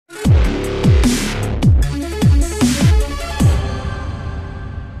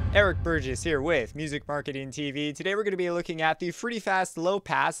Eric Burgess here with Music Marketing TV. Today we're going to be looking at the Fruity Fast Low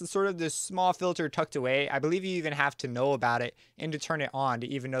Pass. It's sort of this small filter tucked away. I believe you even have to know about it and to turn it on to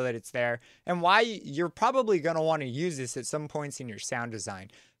even know that it's there, and why you're probably going to want to use this at some points in your sound design.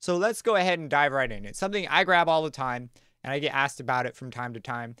 So let's go ahead and dive right in. It's something I grab all the time and I get asked about it from time to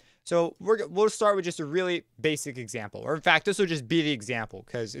time. So we'll start with just a really basic example, or in fact, this will just be the example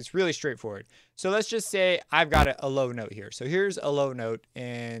because it's really straightforward. So let's just say I've got a low note here. So here's a low note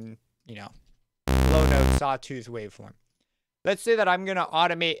in, low note sawtooth waveform. Let's say that I'm going to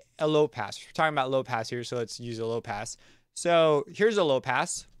automate a low pass. We're talking about low pass here, so let's use a low pass. So here's a low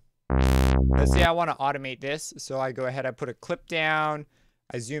pass. Let's say I want to automate this. So I go ahead, I put a clip down,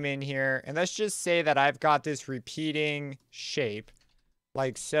 I zoom in here, and let's just say that I've got this repeating shape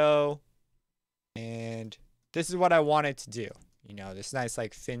like so, and this is what I want it to do. This nice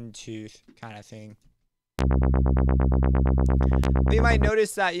like fin tooth kind of thing. But you might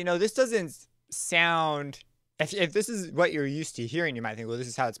notice that, this doesn't sound, if this is what you're used to hearing, you might think, well, this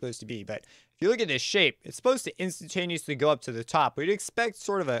is how it's supposed to be. But if you look at this shape, it's supposed to instantaneously go up to the top. We'd expect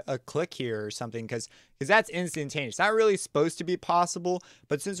sort of a click here or something because that's instantaneous. It's not really supposed to be possible,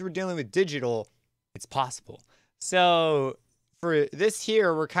 but since we're dealing with digital, it's possible. So for this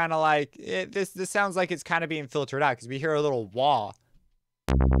here, we're kind of like, this sounds like it's kind of being filtered out because we hear a little wah.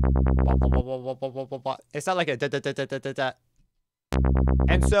 It's not like a da da da da da da da.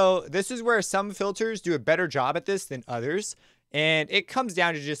 And so this is where some filters do a better job at this than others. And it comes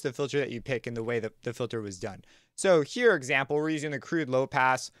down to just the filter that you pick and the way that the filter was done. So here, example, we're using the crude low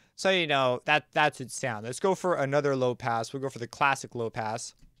pass. So, that's its sound. Let's go for another low pass. We'll go for the classic low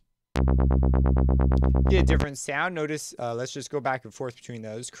pass. Get a different sound. Notice, let's just go back and forth between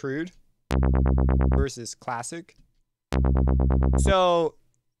those. Crude versus classic. So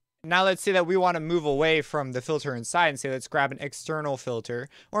now let's say that we want to move away from the filter inside and say, let's grab an external filter.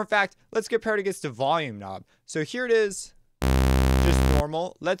 Or in fact, let's compare it against a volume knob. So here it is, just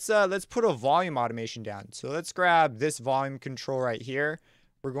normal. Let's put a volume automation down. So let's grab this volume control right here.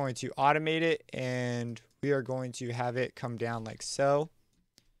 We're going to automate it and we are going to have it come down like so.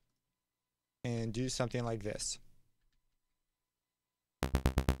 And do something like this.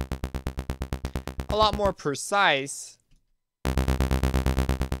 A lot more precise,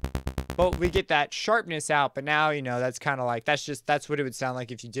 but we get that sharpness out. But now, that's kind of like, that's what it would sound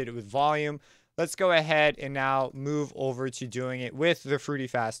like if you did it with volume. Let's go ahead and now move over to doing it with the Fruity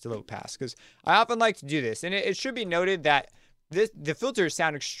Fast Low Pass, because I often like to do this. And it should be noted that the filters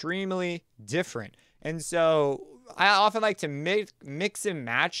sound extremely different. And so I often like to mix and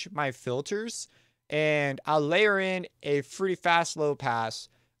match my filters, and I'll layer in a Fruity Fast Low Pass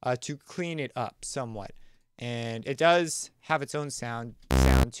to clean it up somewhat. And it does have its own sound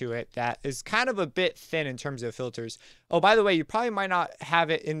to it that is kind of a bit thin in terms of filters. Oh, by the way, you probably might not have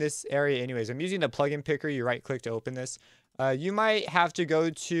it in this area anyways. I'm using the plugin picker. You right click to open this. You might have to go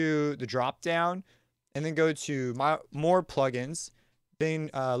to the drop down and then go to more plugins. Then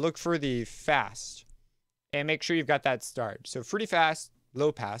look for the fast. And make sure you've got that start. So Fruity Fast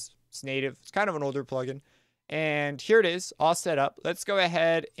Low Pass, it's native. It's kind of an older plugin. And here it is, all set up. Let's go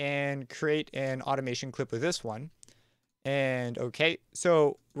ahead and create an automation clip with this one. And okay,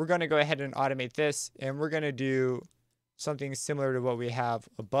 so we're going to go ahead and automate this. And we're going to do something similar to what we have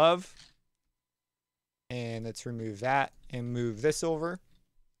above. And let's remove that and move this over.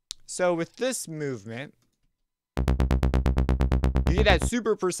 So with this movement, you get that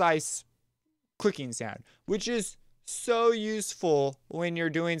super precise clicking sound, which is so useful when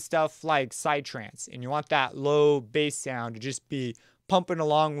you're doing stuff like psytrance and you want that low bass sound to just be pumping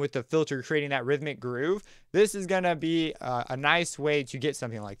along with the filter, creating that rhythmic groove. This is going to be a nice way to get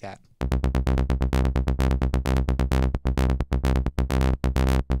something like that.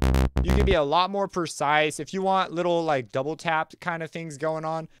 You can be a lot more precise if you want little like double tap kind of things going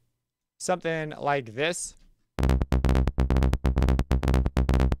on, something like this.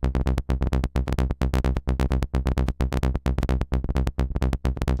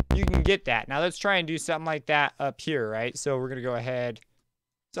 You can get that. Now let's try and do something like that up here, right? So we're going to go ahead,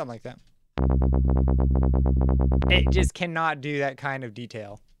 something like that. It just cannot do that kind of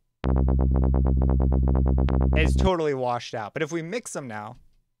detail. It's totally washed out. But if we mix them now,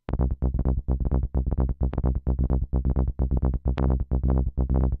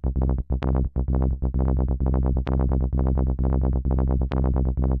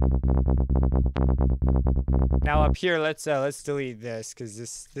 now up here, let's delete this because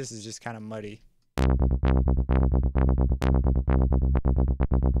this is just kind of muddy.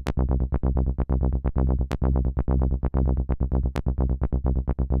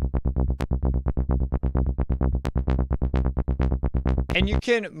 And you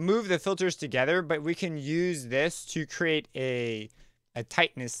can move the filters together, but we can use this to create a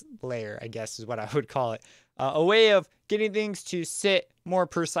tightness layer, I guess is what I would call it. A way of getting things to sit more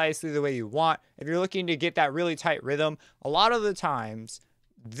precisely the way you want. If you're looking to get that really tight rhythm, a lot of the times,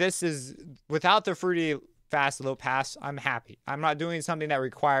 this is, without the fruity fast low pass, I'm happy. I'm not doing something that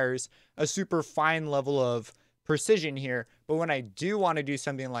requires a super fine level of precision here. But when I do want to do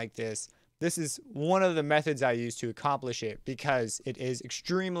something like this, this is one of the methods I use to accomplish it, because it is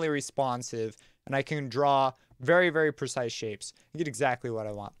extremely responsive and I can draw very, very precise shapes and get exactly what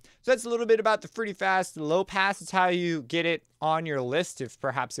I want. So that's a little bit about the fruity fast low pass. It's how you get it on your list if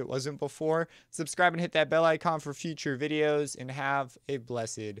perhaps it wasn't before. Subscribe and hit that bell icon for future videos, and have a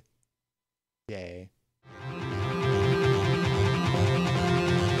blessed day.